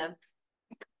 follow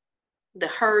the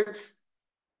herds.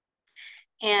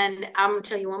 And I'm gonna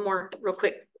tell you one more real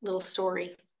quick little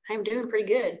story. I'm doing pretty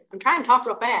good. I'm trying to talk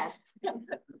real fast.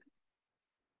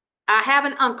 I have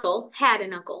an uncle, had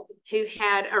an uncle who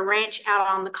had a ranch out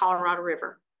on the Colorado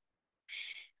River.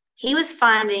 He was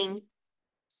finding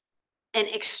an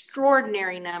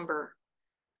extraordinary number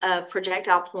of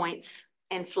projectile points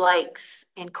and flakes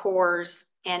and cores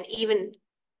and even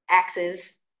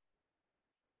axes.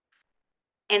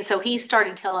 And so he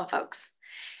started telling folks,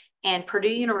 and Purdue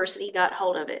University got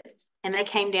hold of it. And they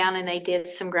came down and they did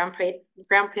some ground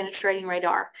penetrating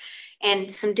radar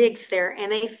and some digs there.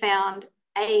 And they found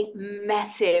a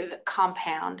massive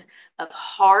compound of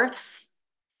hearths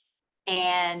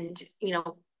and, you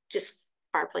know, just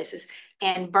fireplaces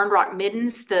and burned rock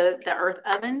middens, the earth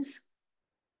ovens.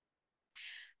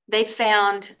 They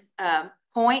found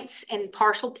points and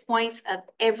partial points of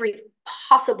every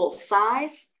possible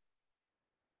size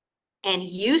and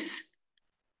use,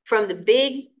 from the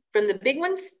big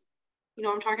ones, you know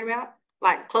what I'm talking about,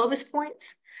 like Clovis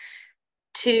points,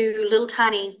 to little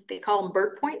tiny, they call them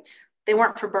bird points. They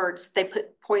weren't for birds. They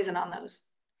put poison on those.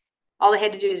 All they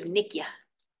had to do is nick you.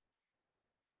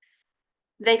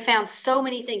 They found so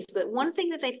many things, but one thing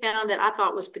that they found that I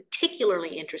thought was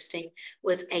particularly interesting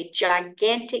was a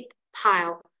gigantic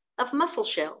pile of mussel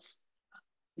shells.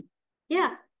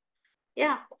 Yeah,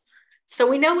 yeah. So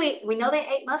we know they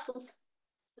ate mussels.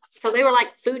 So they were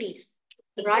like foodies,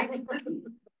 right?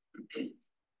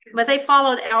 But they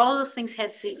followed, all of those things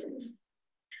had seasons.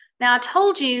 Now I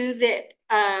told you that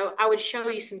I would show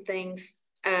you some things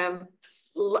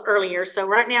earlier. So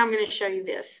right now I'm going to show you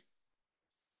this.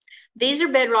 These are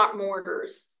bedrock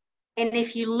mortars. And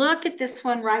if you look at this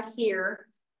one right here,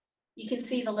 you can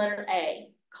see the letter A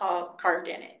carved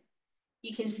in it.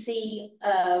 You can see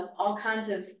all kinds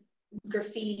of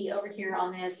graffiti over here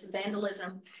on this.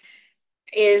 Vandalism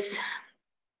is,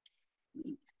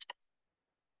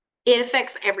 it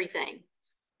affects everything.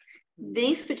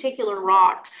 These particular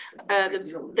rocks,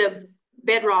 the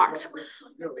bedrocks,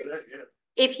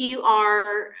 if you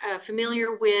are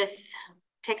familiar with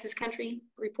Texas Country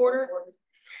Reporter,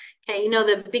 okay, you know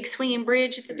the big swinging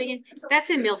bridge at the beginning? That's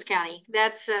in Mills County.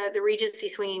 That's the Regency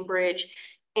swinging bridge,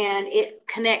 and it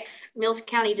connects Mills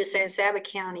County to San Saba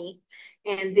County.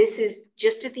 And this is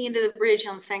just at the end of the bridge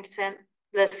on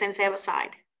the San Saba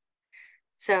side.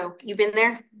 So you've been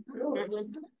there?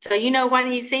 Mm-hmm. So you know why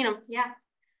you've seen them. Yeah,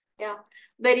 yeah.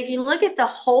 But if you look at the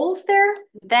holes there,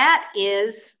 that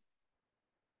is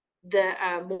the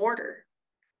mortar,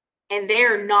 and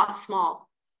they're not small.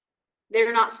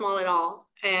 They're not small at all.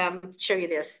 Show you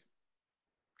this.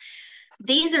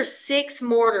 These are 6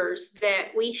 mortars that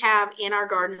we have in our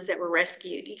gardens that were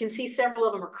rescued. You can see several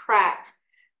of them are cracked.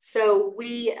 So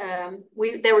they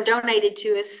were donated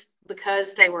to us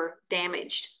because they were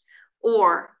damaged,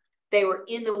 or they were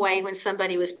in the way when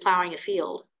somebody was plowing a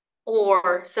field,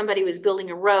 or somebody was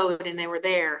building a road and they were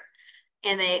there.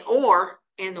 And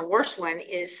the worst one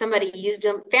is somebody used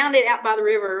them, found it out by the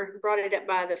river, brought it up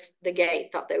by the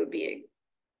gate, thought that would be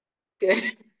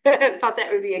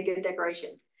a good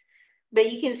decoration.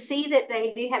 But you can see that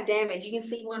they do have damage. You can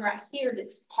see one right here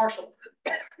that's partial.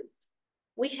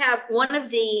 We have one of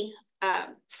the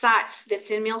sites that's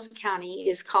in Mills County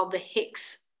is called the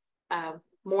Hicks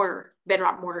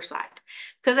bedrock mortar site,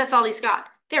 because that's all he's got.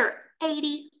 There are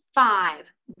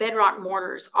 85 bedrock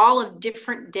mortars, all of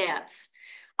different depths,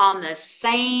 on the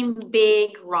same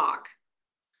big rock.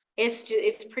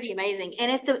 It's pretty amazing.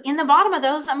 And in the bottom of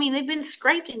those, I mean, they've been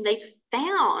scraped and they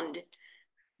found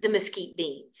the mesquite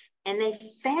beans, and they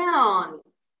found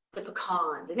the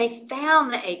pecans, and they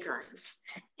found the acorns.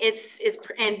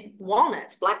 And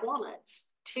walnuts, black walnuts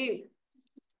too.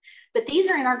 But these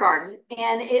are in our garden,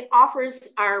 and it offers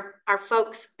our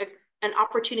folks an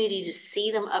opportunity to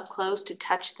see them up close, to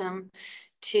touch them,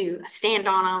 to stand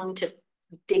on them, to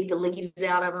dig the leaves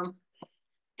out of them,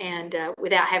 and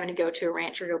without having to go to a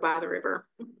ranch or go by the river.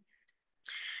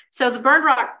 So the burned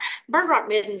rock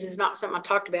middens is not something I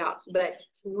talked about, but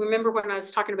remember when I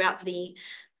was talking about the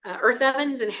earth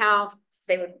ovens and how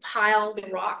they would pile the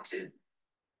rocks?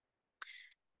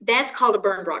 That's called a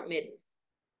burned rock midden.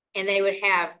 And they would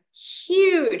have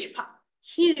huge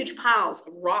piles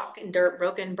of rock and dirt,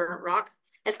 broken, burnt rock.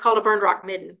 It's called a burned rock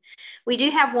midden. We do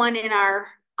have one in our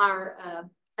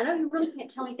I know you really can't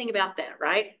tell anything about that,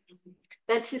 right?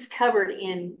 That's just covered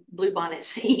in bluebonnet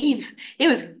seeds. It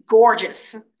was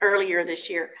gorgeous earlier this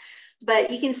year.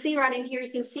 But you can see right in here,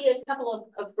 you can see a couple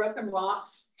of broken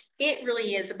rocks. It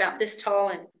really is about this tall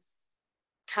and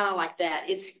kind of like that.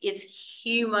 It's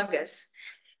humongous.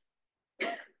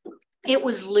 It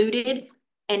was looted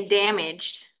and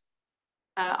damaged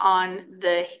on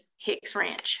the Hicks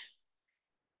Ranch.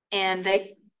 And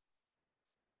they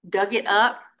dug it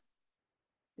up.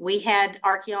 We had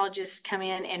archaeologists come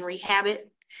in and rehab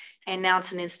it. And now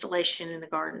it's an installation in the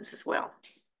gardens as well.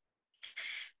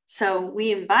 So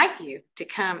we invite you to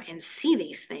come and see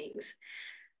these things.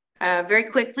 Very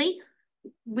quickly,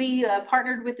 we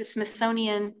partnered with the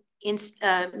Smithsonian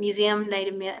Museum,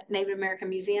 Native American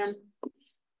Museum,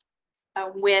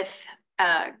 with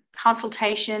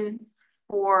consultation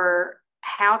for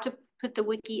how to put the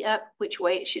wiki up, which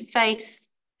way it should face,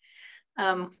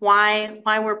 why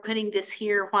we're putting this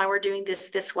here, why we're doing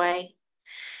this way.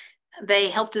 They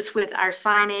helped us with our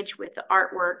signage, with the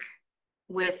artwork,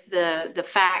 with the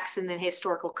facts, and then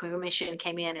Historical Commission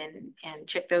came in and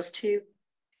checked those too.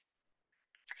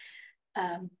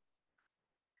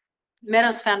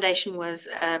 Meadows Foundation was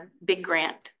a big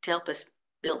grant to help us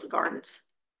build the gardens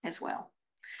as well.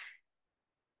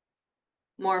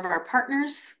 More of our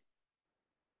partners.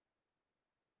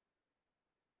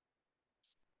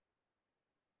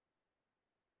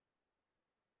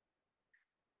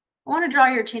 I want to draw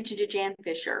your attention to Jan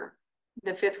Fisher,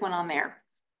 the fifth one on there.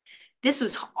 This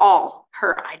was all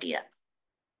her idea,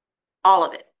 all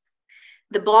of it.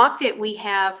 The block that we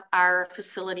have our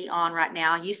facility on right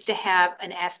now used to have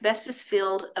an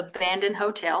asbestos-filled abandoned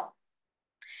hotel,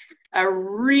 a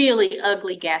really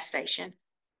ugly gas station,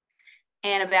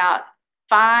 and about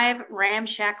 5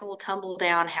 ramshackle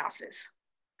tumble-down houses.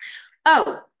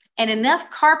 Oh, and enough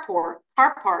car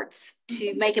parts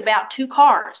to make about 2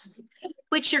 cars,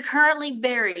 which are currently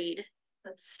buried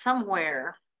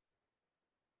somewhere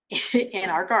in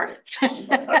our gardens.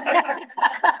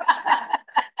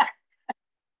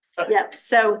 Yep.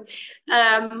 So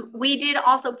we did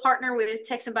also partner with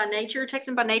Texas by Nature.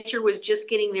 Texas by Nature was just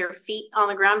getting their feet on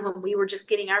the ground when we were just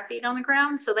getting our feet on the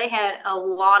ground. So they had a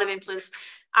lot of influence.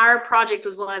 Our project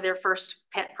was one of their first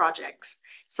pet projects.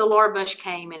 So Laura Bush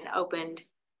came and opened,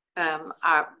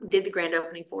 did the grand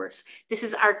opening for us. This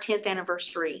is our 10th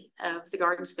anniversary of the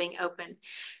gardens being open.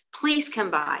 Please come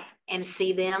by and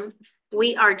see them.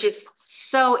 We are just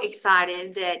so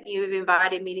excited that you've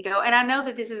invited me to go. And I know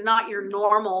that this is not your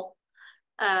normal,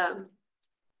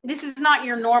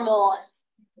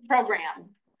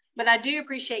 program, but I do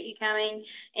appreciate you coming,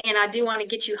 and I do want to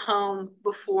get you home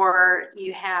before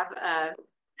you have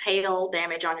hail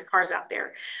damage on your cars out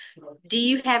there. Do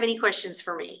you have any questions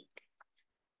for me?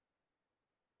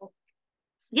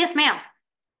 Yes, ma'am.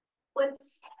 What's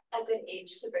a good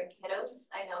age to bring kiddos?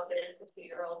 I know that it's a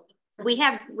 2-year-old. We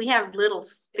have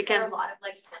littles. There are a lot of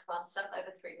like hands-on stuff. I have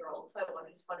a 3-year-old, so I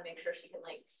just want to make sure she can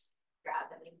like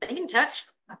grab anything. They can touch.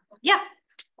 Yeah,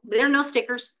 there are no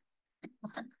stickers.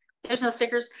 There's no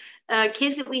stickers.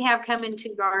 Kids that we have come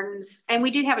into gardens, and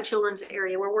we do have a children's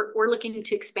area where we're looking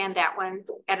to expand that one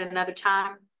at another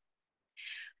time.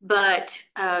 But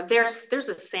there's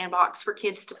a sandbox for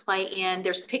kids to play in.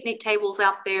 There's picnic tables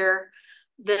out there.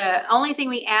 The only thing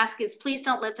we ask is please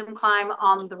don't let them climb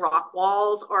on the rock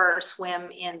walls or swim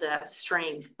in the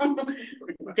stream.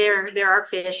 There are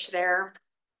fish there.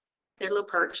 They're little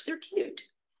perch. They're cute.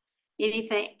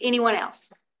 Anyone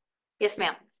else? Yes,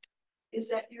 ma'am. Is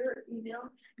that your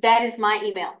email? That is my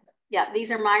email. Yeah,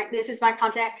 this is my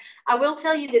contact. I will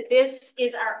tell you that this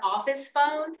is our office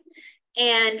phone,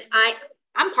 and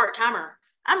I'm part-timer.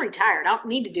 I'm retired. I don't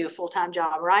need to do a full-time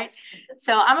job, right?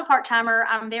 So I'm a part-timer.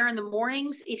 I'm there in the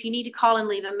mornings. If you need to call and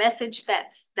leave a message,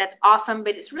 that's awesome.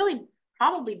 But it's really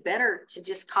probably better to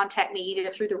just contact me either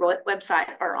through the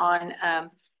website or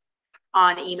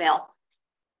on email.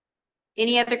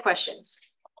 Any other questions?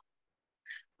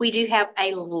 We do have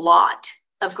a lot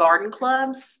of garden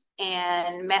clubs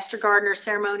and master gardener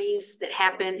ceremonies that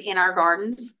happen in our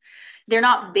gardens. They're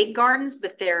not big gardens,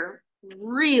 but they're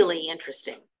really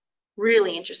interesting.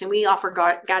 Really interesting. We offer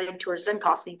guided tours. Doesn't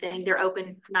cost anything. They're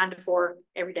open 9 to 4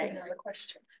 every day. Another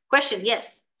question. Question,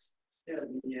 yes.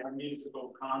 Yeah,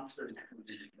 musical concert.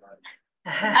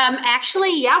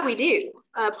 Actually, yeah, we do.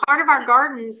 Part of our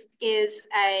gardens is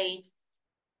a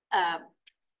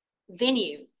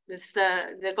venue. It's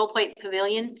the Goldthwaite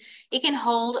Pavilion. It can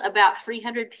hold about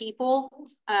 300 people.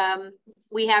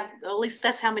 We have, at least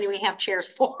that's how many we have chairs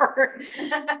for.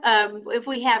 If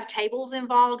we have tables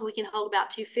involved, we can hold about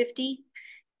 250.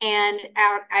 And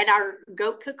at our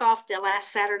goat cook-off the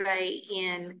last Saturday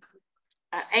in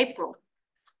April,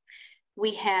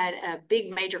 we had a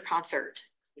big major concert,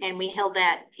 and we held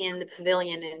that in the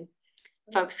pavilion, and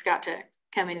folks got to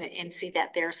come in and see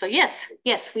that there. So yes,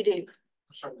 we do.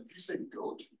 Sorry, did you say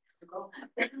goat?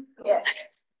 Yes.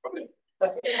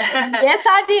 Yes,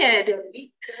 I did.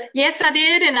 Yes, I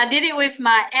did. And I did it with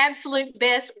my absolute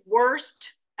best,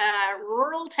 worst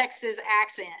rural Texas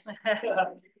accent.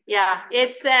 Yeah,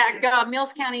 it's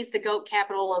Mills County is the goat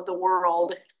capital of the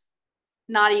world.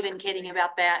 Not even kidding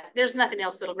about that. There's nothing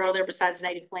else that'll grow there besides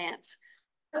native plants.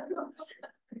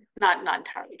 Not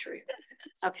entirely true.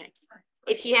 Okay.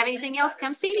 If you have anything else,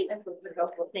 come see me.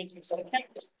 Thank you so much.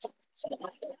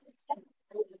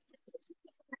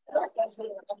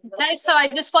 Okay, so I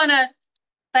just want to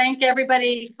thank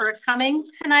everybody for coming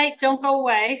tonight. Don't go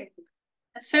away.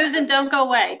 Susan, don't go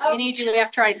away. We need you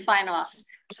after I sign off.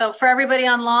 So for everybody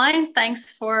online,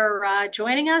 thanks for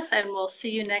joining us, and we'll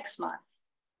see you next month.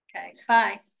 Okay,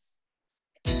 bye.